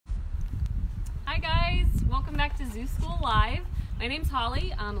back to Zoo School Live. My name's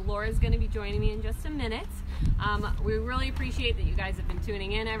Holly. Laura's going to be joining me in just a minute. We really appreciate that you guys have been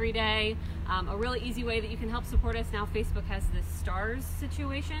tuning in every day. A really easy way that you can help support us now, Facebook has this stars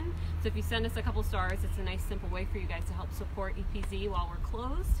situation. So if you send us a couple stars, it's a nice simple way for you guys to help support EPZ while we're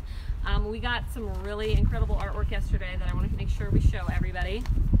closed. We got some really incredible artwork yesterday that I want to make sure we show everybody.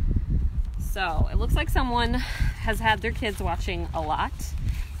 So it looks like someone has had their kids watching a lot,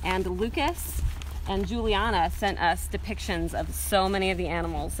 and Lucas and Juliana sent us depictions of so many of the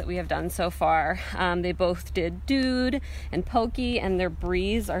animals that we have done so far. They both did Dude and Pokey, and their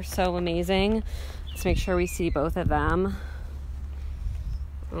breeds are so amazing. Let's make sure we see both of them.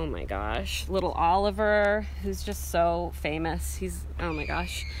 Oh my gosh, little Oliver, who's just so famous. Oh my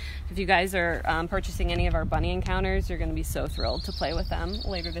gosh. If you guys are purchasing any of our bunny encounters, you're gonna be so thrilled to play with them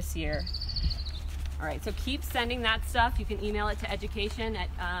later this year. All right, so keep sending that stuff. You can email it to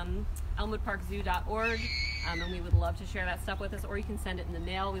education@elmwoodparkzoo.org, and we would love to share that stuff with us, or you can send it in the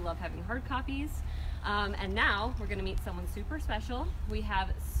mail. We love having hard copies. And now we're gonna meet someone super special. We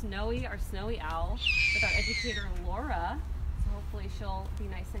have Snowy, our snowy owl, with our educator Laura. So hopefully she'll be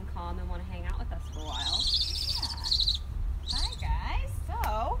nice and calm and wanna hang out with us for a while. Yeah. Hi guys,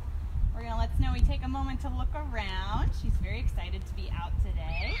 so we're gonna let Snowy take a moment to look around. She's very excited to be out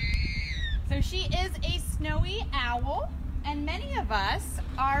today. So she is a snowy owl, and many of us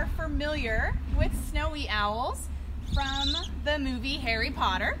are familiar with snowy owls from the movie Harry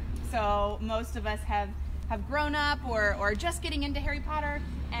Potter. So most of us have grown up or just getting into Harry Potter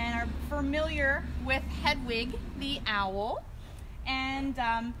and are familiar with Hedwig the owl. And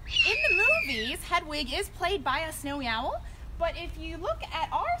in the movies, Hedwig is played by a snowy owl, but if you look at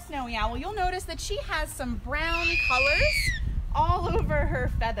our snowy owl, you'll notice that she has some brown colors all over her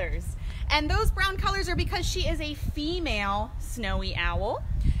feathers. And those brown colors are because she is a female snowy owl.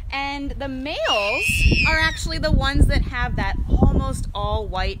 And the males are actually the ones that have that almost all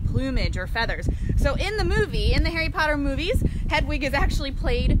white plumage or feathers. So in the movie, in the Harry Potter movies, Hedwig is actually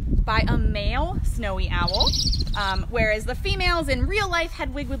played by a male snowy owl. Whereas the females in real life,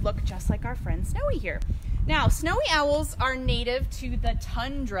 Hedwig would look just like our friend Snowy here. Now, snowy owls are native to the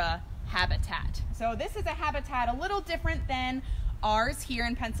tundra habitat. So this is a habitat a little different than ours here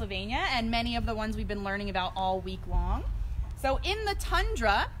in Pennsylvania and many of the ones we've been learning about all week long. So in the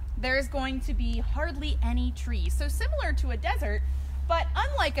tundra, there's going to be hardly any trees. So similar to a desert, but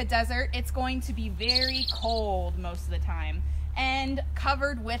unlike a desert, it's going to be very cold most of the time and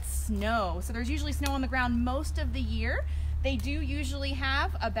covered with snow. So there's usually snow on the ground most of the year. They do usually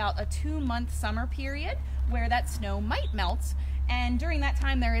have about a 2-month summer period where that snow might melt. And during that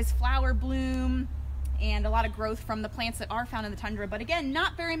time, there is flower bloom and a lot of growth from the plants that are found in the tundra. But again,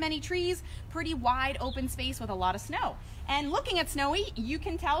 not very many trees, pretty wide open space with a lot of snow. And looking at Snowy, you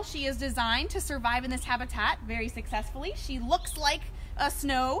can tell she is designed to survive in this habitat very successfully. She looks like a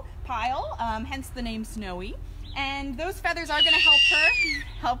snow pile, hence the name Snowy. And those feathers are gonna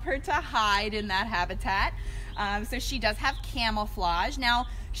help her to hide in that habitat. So she does have camouflage. Now,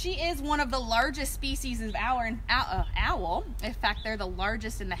 she is one of the largest species of owl. In fact, they're the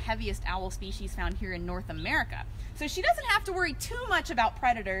largest and the heaviest owl species found here in North America. So she doesn't have to worry too much about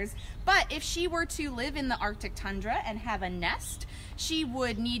predators, but if she were to live in the Arctic tundra and have a nest, she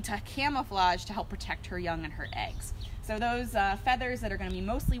would need to camouflage to help protect her young and her eggs. So those feathers that are going to be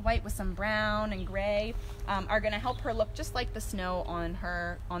mostly white with some brown and gray are going to help her look just like the snow on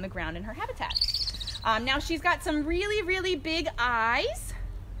the ground in her habitat. Now she's got some really, really big eyes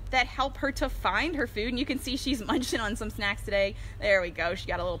that help her to find her food. And you can see she's munching on some snacks today. There we go. She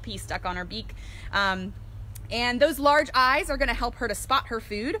got a little piece stuck on her beak. And those large eyes are gonna help her to spot her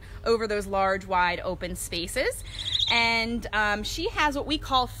food over those large, wide open spaces. And she has what we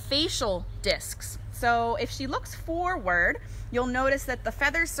call facial discs. So if she looks forward, you'll notice that the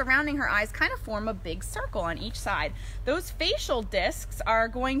feathers surrounding her eyes kind of form a big circle on each side. Those facial discs are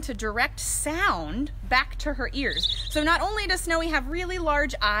going to direct sound back to her ears. So not only does Snowy have really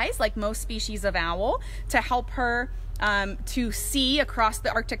large eyes, like most species of owl, to help her to see across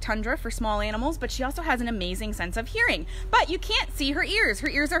the Arctic tundra for small animals, but she also has an amazing sense of hearing. But you can't see her ears. Her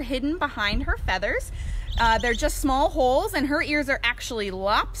ears are hidden behind her feathers. They're just small holes, and her ears are actually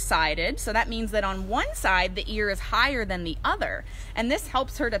lopsided, so that means that on one side the ear is higher than the other, and this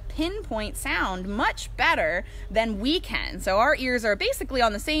helps her to pinpoint sound much better than we can. So our ears are basically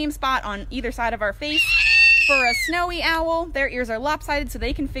on the same spot on either side of our face. For a snowy owl, their ears are lopsided, so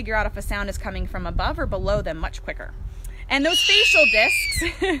they can figure out if a sound is coming from above or below them much quicker. And those facial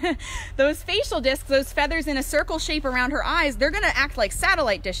discs, those feathers in a circle shape around her eyes, they're gonna act like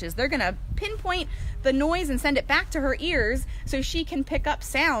satellite dishes. They're gonna pinpoint the noise and send it back to her ears so she can pick up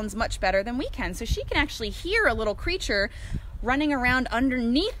sounds much better than we can. So she can actually hear a little creature running around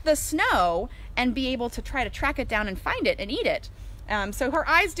underneath the snow and be able to try to track it down and find it and eat it. So her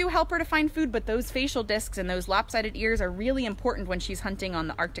eyes do help her to find food, but those facial discs and those lopsided ears are really important when she's hunting on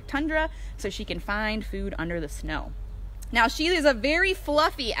the Arctic tundra so she can find food under the snow. Now, she is a very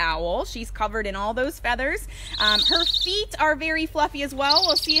fluffy owl. She's covered in all those feathers. Her feet are very fluffy as well.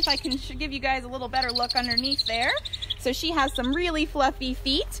 We'll see if I can give you guys a little better look underneath there. So she has some really fluffy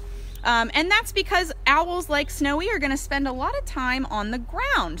feet. And that's because owls like Snowy are going to spend a lot of time on the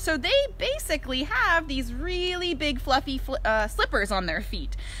ground. So they basically have these really big fluffy slippers on their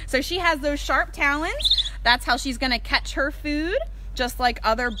feet. So she has those sharp talons. That's how she's going to catch her food, just like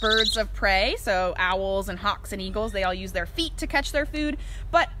other birds of prey. So owls and hawks and eagles, they all use their feet to catch their food.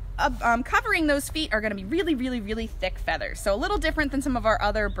 But covering those feet are going to be really thick feathers. So a little different than some of our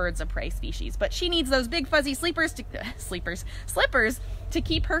other birds of prey species. But she needs those big fuzzy slippers to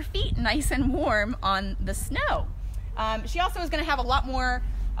keep her feet nice and warm on the snow. She also is going to have a lot more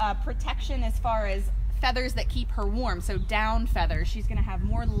protection as far as feathers that keep her warm. So down feathers. She's going to have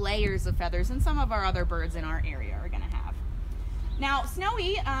more layers of feathers than some of our other birds in our area are going to have. Now,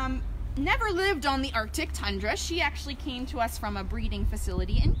 Snowy never lived on the Arctic tundra. She actually came to us from a breeding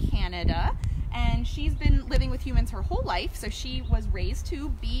facility in Canada, and she's been living with humans her whole life. So she was raised to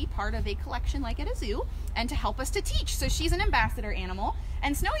be part of a collection like at a zoo and to help us to teach. So she's an ambassador animal,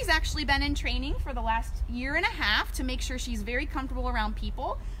 and Snowy's actually been in training for the last 1.5 years to make sure she's very comfortable around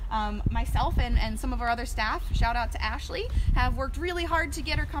people. Myself and some of our other staff, shout out to Ashley, have worked really hard to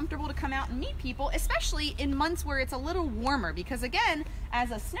get her comfortable to come out and meet people, especially in months where it's a little warmer, because again,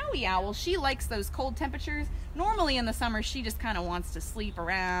 as a snowy owl, she likes those cold temperatures. Normally in the summer, she just kind of wants to sleep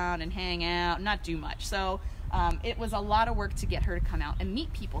around and hang out, not do much. So it was a lot of work to get her to come out and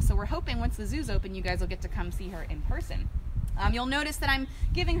meet people. So we're hoping once the zoo's open, you guys will get to come see her in person. You'll notice that I'm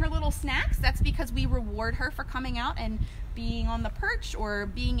giving her little snacks. That's because we reward her for coming out and being on the perch or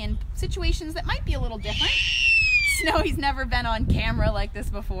being in situations that might be a little different. Snowy's never been on camera like this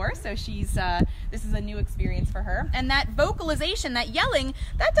before, so she's this is a new experience for her. And that vocalization, that yelling,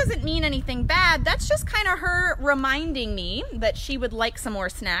 that doesn't mean anything bad. That's just kind of her reminding me that she would like some more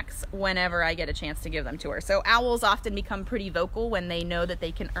snacks whenever I get a chance to give them to her. So owls often become pretty vocal when they know that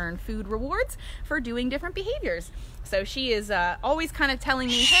they can earn food rewards for doing different behaviors. So she is always kind of telling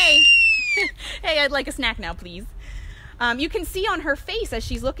me, hey, hey, I'd like a snack now, please. You can see on her face as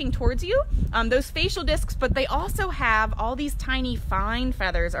she's looking towards you, those facial discs, but they also have all these tiny fine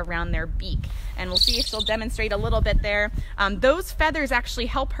feathers around their beak. And we'll see if she'll demonstrate a little bit there. Those feathers actually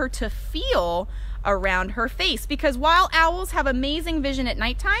help her to feel around her face, because while owls have amazing vision at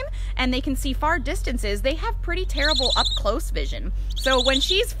nighttime and they can see far distances, they have pretty terrible up close vision. So when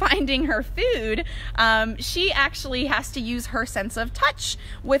she's finding her food, she actually has to use her sense of touch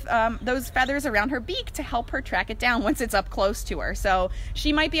with those feathers around her beak to help her track it down once it's up close to her. So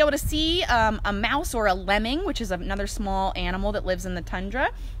she might be able to see a mouse or a lemming, which is another small animal that lives in the tundra.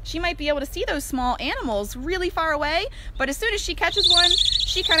 She might be able to see those small animals really far away, but as soon as she catches one,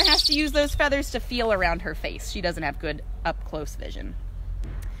 she kind of has to use those feathers to feel around her face. She doesn't have good up close vision.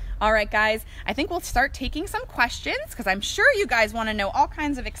 All right, guys, I think we'll start taking some questions because I'm sure you guys want to know all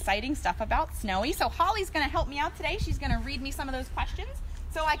kinds of exciting stuff about Snowy. So Holly's going to help me out today. She's going to read me some of those questions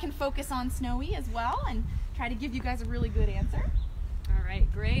so I can focus on Snowy as well and try to give you guys a really good answer. All right,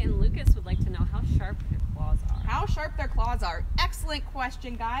 Gray and Lucas would like to know how sharp their claws are. How sharp their claws are. Excellent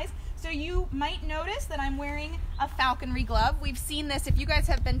question, guys. So you might notice that I'm wearing a falconry glove. We've seen this, if you guys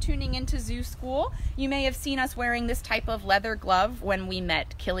have been tuning into zoo school, you may have seen us wearing this type of leather glove when we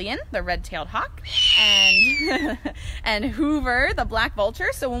met Killian, the red-tailed hawk, and, and Hoover, the black vulture.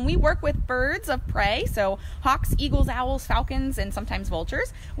 So when we work with birds of prey, so hawks, eagles, owls, falcons, and sometimes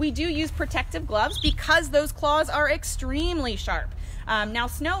vultures, we do use protective gloves because those claws are extremely sharp. Now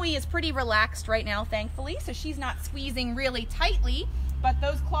Snowy is pretty relaxed right now, thankfully, so she's not squeezing really tightly, but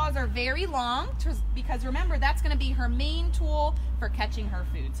those claws are very long because remember, that's going to be her main tool for catching her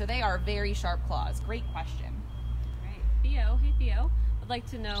food. So they are very sharp claws. Great question. Right. Theo, hey Theo, would like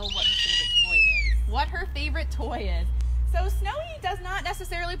to know what her favorite toy is. What her favorite toy is. So Snowy does not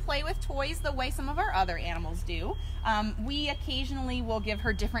necessarily play with toys the way some of our other animals do. We occasionally will give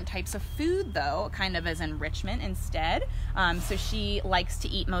her different types of food though, kind of as enrichment instead. So she likes to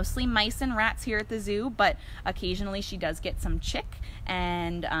eat mostly mice and rats here at the zoo, but occasionally she does get some chick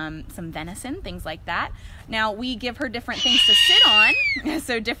and some venison, things like that. Now we give her different things to sit on,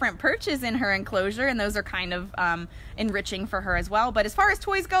 so different perches in her enclosure, and those are kind of enriching for her as well. But as far as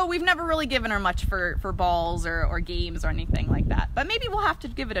toys go, we've never really given her much for balls or games or anything anything like that. But maybe we'll have to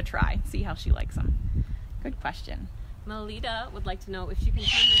give it a try, see how she likes them. Good question. Melita would like to know if she can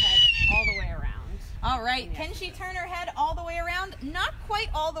turn her head all the way around. All right, can she turn her head all the way around? Not quite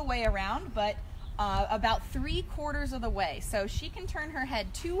all the way around, but about 3/4 of the way. So she can turn her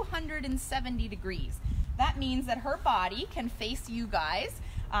head 270 degrees. That means that her body can face you guys,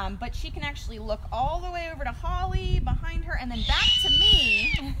 but she can actually look all the way over to Holly, behind her, and then back to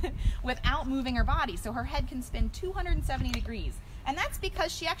me without moving her body. So her head can spin 270 degrees. And that's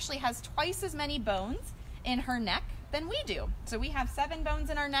because she actually has twice as many bones in her neck than we do. So we have 7 bones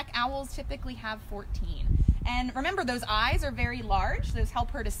in our neck. Owls typically have 14. And remember, those eyes are very large. Those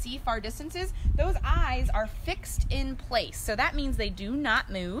help her to see far distances. Those eyes are fixed in place. So that means they do not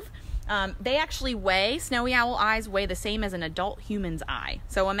move. They actually weigh, snowy owl eyes weigh the same as an adult human's eye.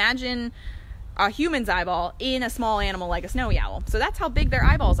 So imagine a human's eyeball in a small animal like a snowy owl. So that's how big their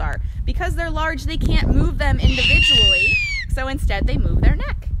eyeballs are. Because they're large, they can't move them individually. So instead, they move their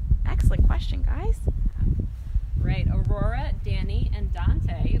neck. Excellent question, guys. Right, Aurora, Danny, and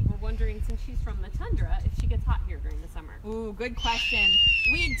Dante were wondering, since she's from the tundra, if she gets hot here during the summer. Ooh, good question.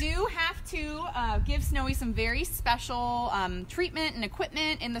 We do have to give Snowy some very special treatment and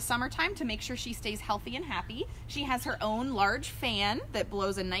equipment in the summertime to make sure she stays healthy and happy. She has her own large fan that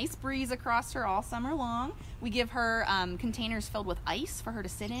blows a nice breeze across her all summer long. We give her containers filled with ice for her to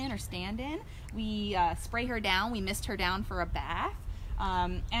sit in or stand in. We spray her down. We mist her down for a bath.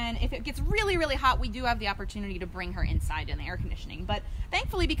 And if it gets really, really hot, we do have the opportunity to bring her inside in the air conditioning. But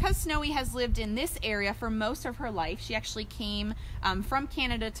thankfully, because Snowy has lived in this area for most of her life, she actually came from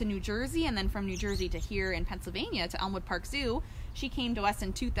Canada to New Jersey, and then from New Jersey to here in Pennsylvania to Elmwood Park Zoo. She came to us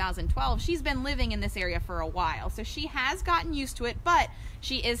in 2012. She's been living in this area for a while, so she has gotten used to it, but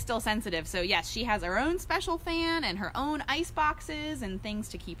she is still sensitive. So yes, she has her own special fan and her own ice boxes and things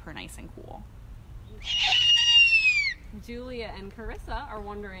to keep her nice and cool. Julia and Carissa are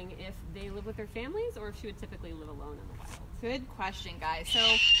wondering if they live with their families or if she would typically live alone in the wild. Good question, guys. So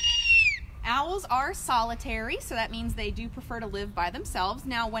owls are solitary, so that means they do prefer to live by themselves.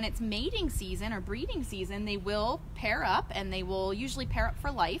 Now, when it's mating season or breeding season, they will pair up, and they will usually pair up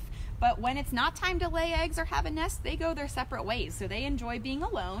for life. But when it's not time to lay eggs or have a nest, they go their separate ways. So they enjoy being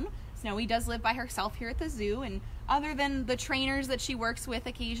alone. Snowy does live by herself here at the zoo, and other than the trainers that she works with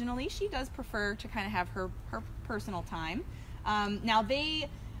occasionally, she does prefer to kind of have her personal time. Now, they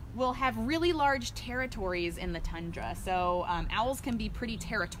will have really large territories in the tundra. So owls can be pretty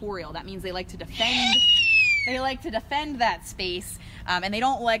territorial. That means they like to defend. They like to defend that space, and they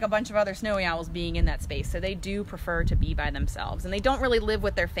don't like a bunch of other snowy owls being in that space. So they do prefer to be by themselves, and they don't really live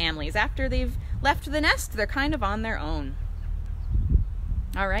with their families. After they've left the nest, they're kind of on their own.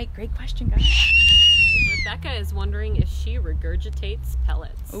 All right, great question, guys. Rebecca is wondering if she regurgitates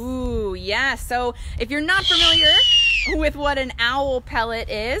pellets. Ooh, yeah. So if you're not familiar with what an owl pellet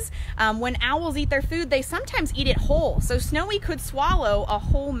is, when owls eat their food, they sometimes eat it whole. So Snowy could swallow a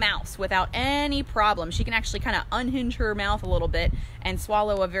whole mouse without any problem. She can actually kind of unhinge her mouth a little bit and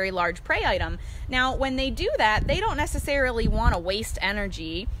swallow a very large prey item. Now, when they do that, they don't necessarily want to waste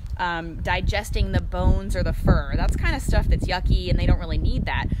energy digesting the bones or the fur. That's kind of stuff that's yucky, and they don't really need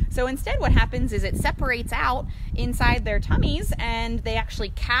that. So instead, what happens is it separates out inside their tummies, and they actually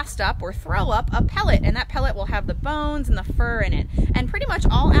cast up or throw up a pellet, and that pellet will have the bones and the fur in it. And pretty much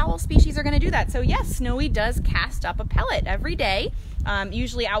all owl species are going to do that. So yes, Snowy does cast up a pellet every day.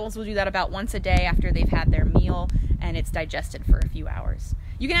 Usually owls will do that about once a day after they've had their meal and it's digested for a few hours.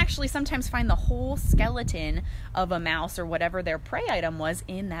 You can actually sometimes find the whole skeleton of a mouse or whatever their prey item was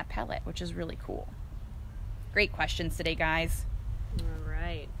in that pellet, which is really cool. Great questions today, guys. All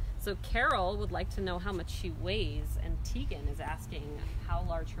right. So Carol would like to know how much she weighs, and Tegan is asking how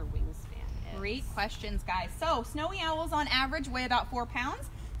large her wingspan is. Great questions, guys. So snowy owls on average weigh about 4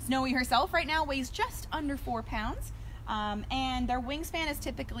 pounds. Snowy herself right now weighs just under 4 pounds. And their wingspan is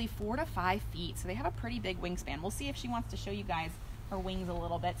typically 4 to 5 feet. So they have a pretty big wingspan. We'll see if she wants to show you guys her wings a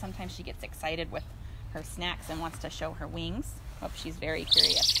little bit. Sometimes she gets excited with her snacks and wants to show her wings. Oh, she's very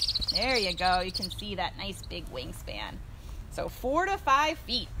curious. There you go. You can see that nice big wingspan. So 4 to 5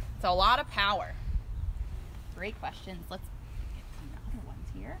 feet. It's a lot of power. Great questions. Let's get some other ones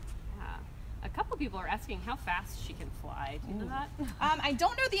here. A couple people are asking how fast she can fly. Do you know that? I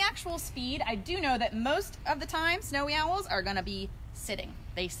don't know the actual speed. I do know that most of the time snowy owls are going to be sitting.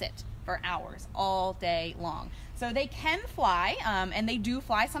 They sit for hours all day long. So they can fly, and they do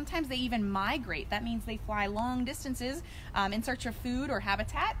fly. Sometimes they even migrate. That means they fly long distances in search of food or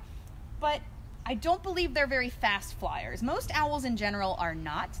habitat. But I don't believe they're very fast flyers. Most owls in general are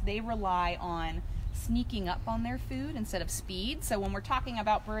not. They rely on sneaking up on their food instead of speed. So when we're talking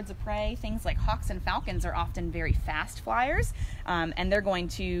about birds of prey, things like hawks and falcons are often very fast flyers, and they're going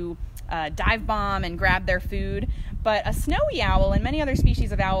to dive bomb and grab their food. But a snowy owl and many other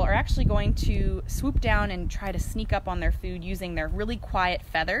species of owl are actually going to swoop down and try to sneak up on their food using their really quiet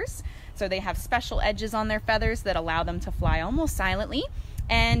feathers. So they have special edges on their feathers that allow them to fly almost silently.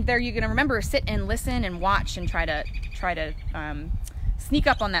 And there you're going to remember, sit and listen and watch and try to sneak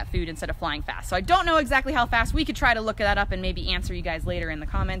up on that food instead of flying fast. So I don't know exactly how fast. We could try to look that up and maybe answer you guys later in the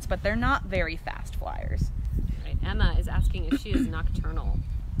comments, but they're not very fast flyers. Right. Emma is asking if she is nocturnal.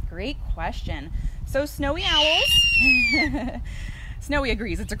 Great question. So snowy owls, Snowy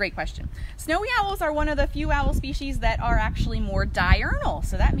agrees, it's a great question. Snowy owls are one of the few owl species that are actually more diurnal.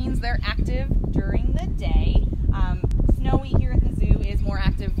 So that means they're active during the day. Snowy here at the zoo is more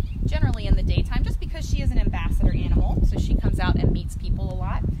active generally in the daytime just because she is an ambassador animal. So she comes out and meets people a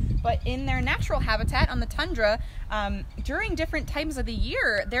lot. But in their natural habitat on the tundra, during different times of the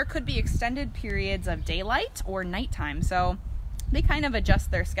year, there could be extended periods of daylight or nighttime. So they kind of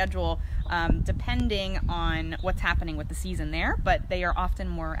adjust their schedule depending on what's happening with the season there, but they are often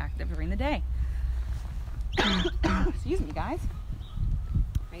more active during the day. Excuse me, guys.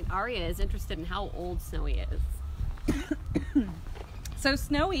 Right, Aria is interested in how old Snowy is. So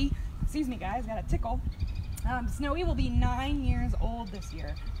Snowy, excuse me guys, got a tickle. Snowy will be 9 years old this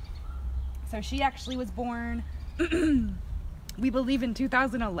year. So she actually was born, we believe, in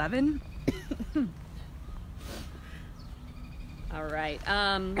 2011. All right.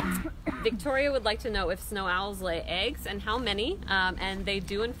 Victoria would like to know if snow owls lay eggs and how many. And they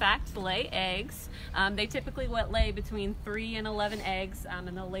do, in fact, lay eggs. They typically lay between 3 and 11 eggs, and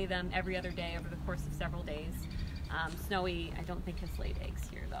they'll lay them every other day over the course of several days. Snowy, I don't think, has laid eggs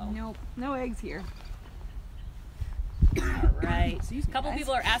here, though. Nope, no eggs here. All right. A couple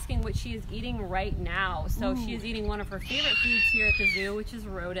people are asking what she is eating right now. So she is eating one of her favorite foods here at the zoo, which is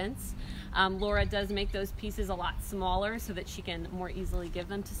rodents. Laura does make those pieces a lot smaller so that she can more easily give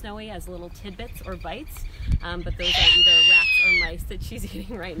them to Snowy as little tidbits or bites. But those are either rats or mice that she's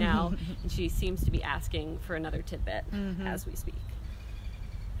eating right now. And she seems to be asking for another tidbit as we speak.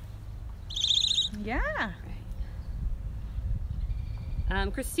 Yeah.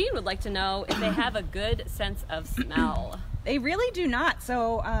 Christine would like to know if they have a good sense of smell. They really do not.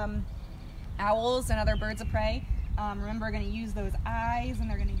 So owls and other birds of prey, remember, are going to use those eyes and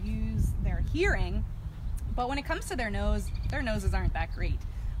they're going to use their hearing. But when it comes to their noses aren't that great.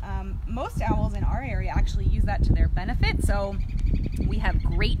 Most owls in our area actually use that to their benefit. So we have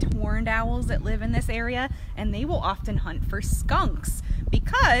great horned owls that live in this area, and they will often hunt for skunks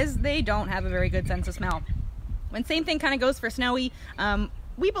because they don't have a very good sense of smell. And same thing kind of goes for Snowy.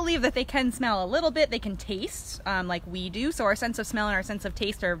 We believe that they can smell a little bit. They can taste like we do. So our sense of smell and our sense of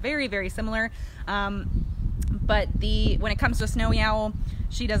taste are very, very similar. But when it comes to a snowy owl,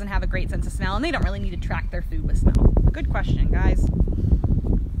 she doesn't have a great sense of smell, and they don't really need to track their food with smell. Good question, guys.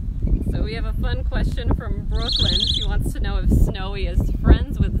 So we have a fun question from Brooklyn. She wants to know if Snowy is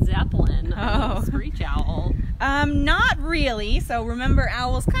friends with Zeppelin, the screech owl. Not really. So remember,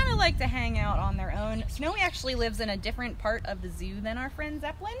 owls kind of like to hang out on their own. Snowy actually lives in a different part of the zoo than our friend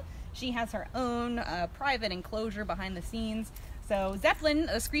Zeppelin. She has her own private enclosure behind the scenes. So Zeppelin,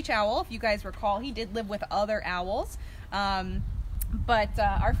 a screech owl, if you guys recall, he did live with other owls. But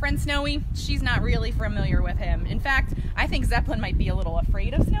our friend Snowy, she's not really familiar with him. In fact, I think Zeppelin might be a little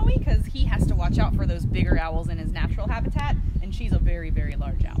afraid of Snowy because he has to watch out for those bigger owls in his natural habitat, and she's a very, very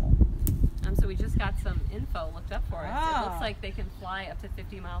large owl. So we just got some info looked up for us. It looks like they can fly up to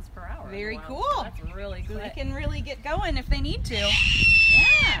 50 miles per hour. Very cool. So that's really cool. So they can really get going if they need to.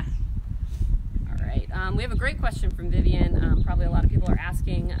 Yeah. All right. We have a great question from Vivian. Probably a lot of people are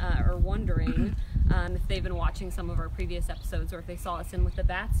asking or wondering if they've been watching some of our previous episodes or if they saw us in with the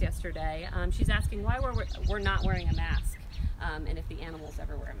bats yesterday. She's asking why we're not wearing a mask and if the animals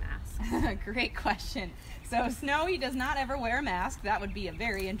ever wear a mask. Great question. So Snowy does not ever wear a mask. That would be a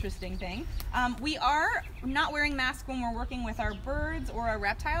very interesting thing. We are not wearing masks when we're working with our birds or our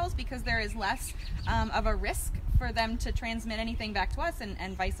reptiles because there is less of a risk for them to transmit anything back to us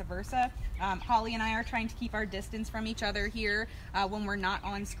and vice versa. Holly and I are trying to keep our distance from each other here. When we're not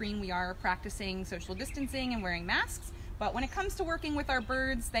on screen, we are practicing social distancing and wearing masks. But when it comes to working with our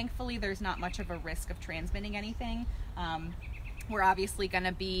birds, thankfully there's not much of a risk of transmitting anything. We're obviously going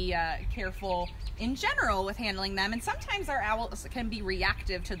to be careful in general with handling them, and sometimes our owls can be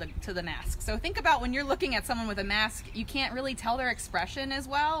reactive to the mask. So think about when you're looking at someone with a mask, you can't really tell their expression as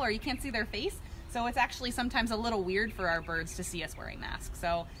well, or you can't see their face. So it's actually sometimes a little weird for our birds to see us wearing masks.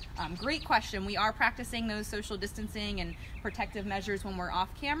 So great question. We are practicing those social distancing and protective measures when we're off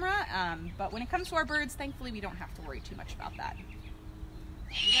camera. But when it comes to our birds, thankfully, we don't have to worry too much about that.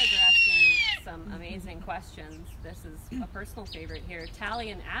 You guys are asking some amazing questions. This is a personal favorite here. Tally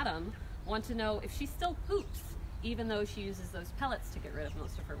and Adam want to know if she still poops, even though she uses those pellets to get rid of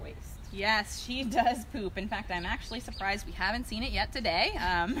most of her waste. Yes, she does poop. In fact, I'm actually surprised we haven't seen it yet today.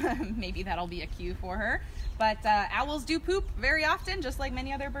 Maybe that'll be a cue for her. But owls do poop very often, just like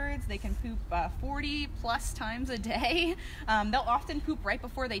many other birds. They can poop 40 plus times a day. They'll often poop right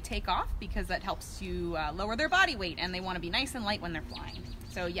before they take off because that helps to lower their body weight, and they want to be nice and light when they're flying.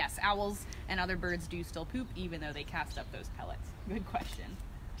 So yes, owls and other birds do still poop, even though they cast up those pellets. Good question.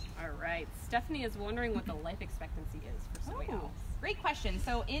 All right, Stephanie is wondering what the life expectancy is for snowy owls. Great question.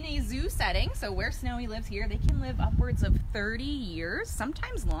 So in a zoo setting, so where Snowy lives here, they can live upwards of 30 years,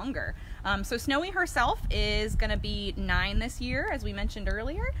 sometimes longer. So Snowy herself is going to be 9 this year, as we mentioned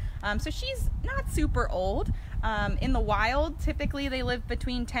earlier. So she's not super old. In the wild, typically they live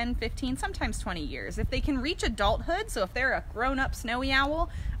between 10, 15, sometimes 20 years. If they can reach adulthood, so if they're a grown-up snowy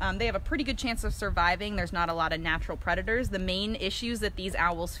owl, they have a pretty good chance of surviving. There's not a lot of natural predators. The main issues that these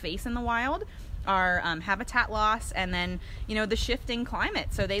owls face in the wild are habitat loss, and then the shifting climate.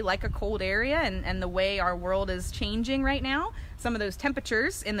 So they like a cold area, and the way our world is changing right now, some of those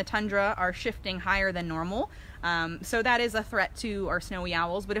temperatures in the tundra are shifting higher than normal. So that is a threat to our snowy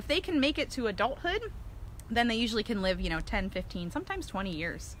owls. But if they can make it to adulthood, then they usually can live 10, 15, sometimes 20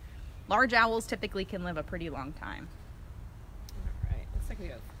 years. Large owls typically can live a pretty long time. All right, looks like we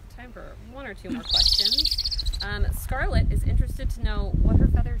have time for 1 or 2 more questions. Scarlett is interested to know what her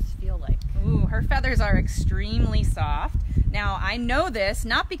feathers feel like. Ooh, her feathers are extremely soft. Now, I know this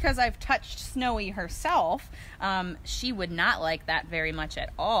not because I've touched Snowy herself. She would not like that very much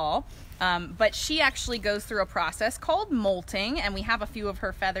at all. But she actually goes through a process called molting, and we have a few of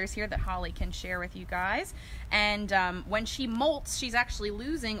her feathers here that Holly can share with you guys. And when she molts, she's actually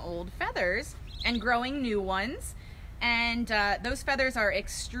losing old feathers and growing new ones. And those feathers are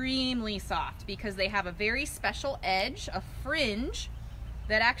extremely soft because they have a very special edge, a fringe,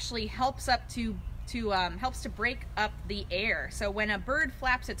 that actually helps to break up the air. So when a bird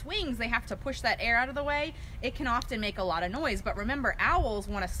flaps its wings, they have to push that air out of the way. It can often make a lot of noise, but remember, owls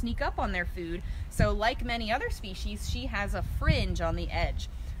want to sneak up on their food. So like many other species, she has a fringe on the edge.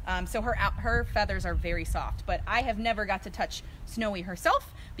 So her feathers are very soft, but I have never got to touch Snowy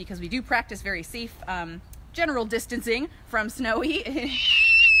herself because we do practice very safe general distancing from Snowy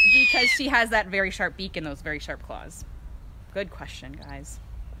because she has that very sharp beak and those very sharp claws. Good question, guys.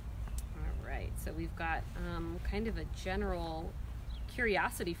 All right, so we've got kind of a general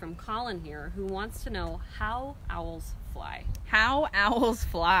curiosity from Colin here, who wants to know how owls fly. How owls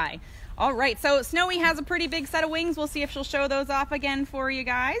fly. All right, so Snowy has a pretty big set of wings. We'll see if she'll show those off again for you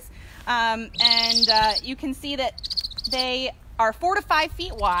guys. You can see that they are 4 to 5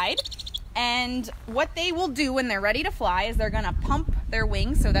 feet wide. And what they will do when they're ready to fly is they're going to pump their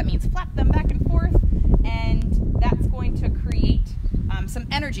wings, so that means flap them back and forth, and that's going to create some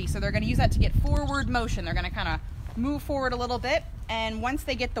energy. So they're going to use that to get forward motion. They're going to kind of move forward a little bit, and once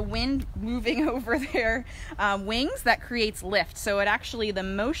they get the wind moving over their wings, that creates lift. So it actually, the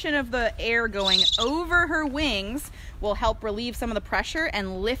motion of the air going over her wings will help relieve some of the pressure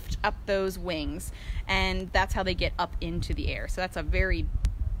and lift up those wings, and that's how they get up into the air. So that's a very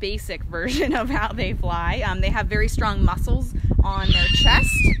basic version of how they fly. They have very strong muscles on their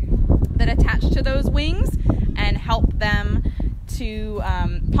chest that attach to those wings and help them to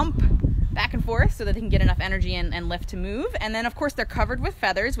pump back and forth so that they can get enough energy and lift to move. And then of course they're covered with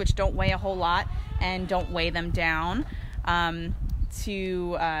feathers, which don't weigh a whole lot and don't weigh them down,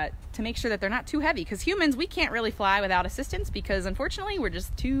 to make sure that they're not too heavy, because humans, we can't really fly without assistance because unfortunately we're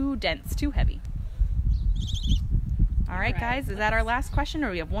just too dense, too heavy. All right, guys, is that our last question, or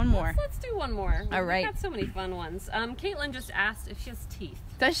do we have one more? Let's do one more. All right. We've got so many fun ones. Caitlin just asked if she has teeth.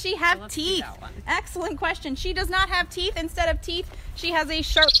 Does she have let's teeth? do that one. Excellent question. She does not have teeth. Instead of teeth, she has a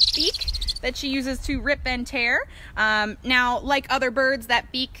sharp beak that she uses to rip and tear. Now, like other birds,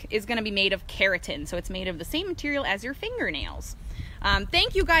 that beak is going to be made of keratin, so it's made of the same material as your fingernails.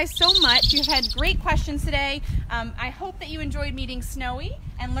 Thank you guys so much. You've had great questions today. I hope that you enjoyed meeting Snowy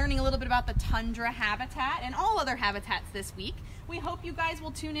and learning a little bit about the tundra habitat and all other habitats this week. We hope you guys will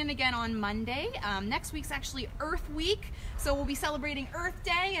tune in again on Monday. Next week's actually Earth Week, so we'll be celebrating Earth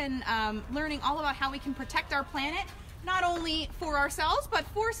Day and learning all about how we can protect our planet, not only for ourselves, but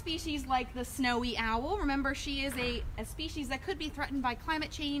for species like the snowy owl. Remember, she is a species that could be threatened by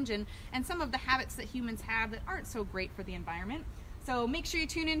climate change and some of the habits that humans have that aren't so great for the environment. So make sure you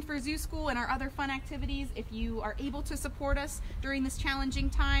tune in for Zoo School and our other fun activities. If you are able to support us during this challenging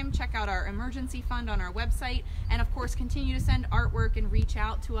time, check out our emergency fund on our website. And of course, continue to send artwork and reach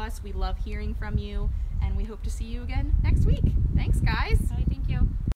out to us. We love hearing from you, and we hope to see you again next week. Thanks, guys. Bye, thank you.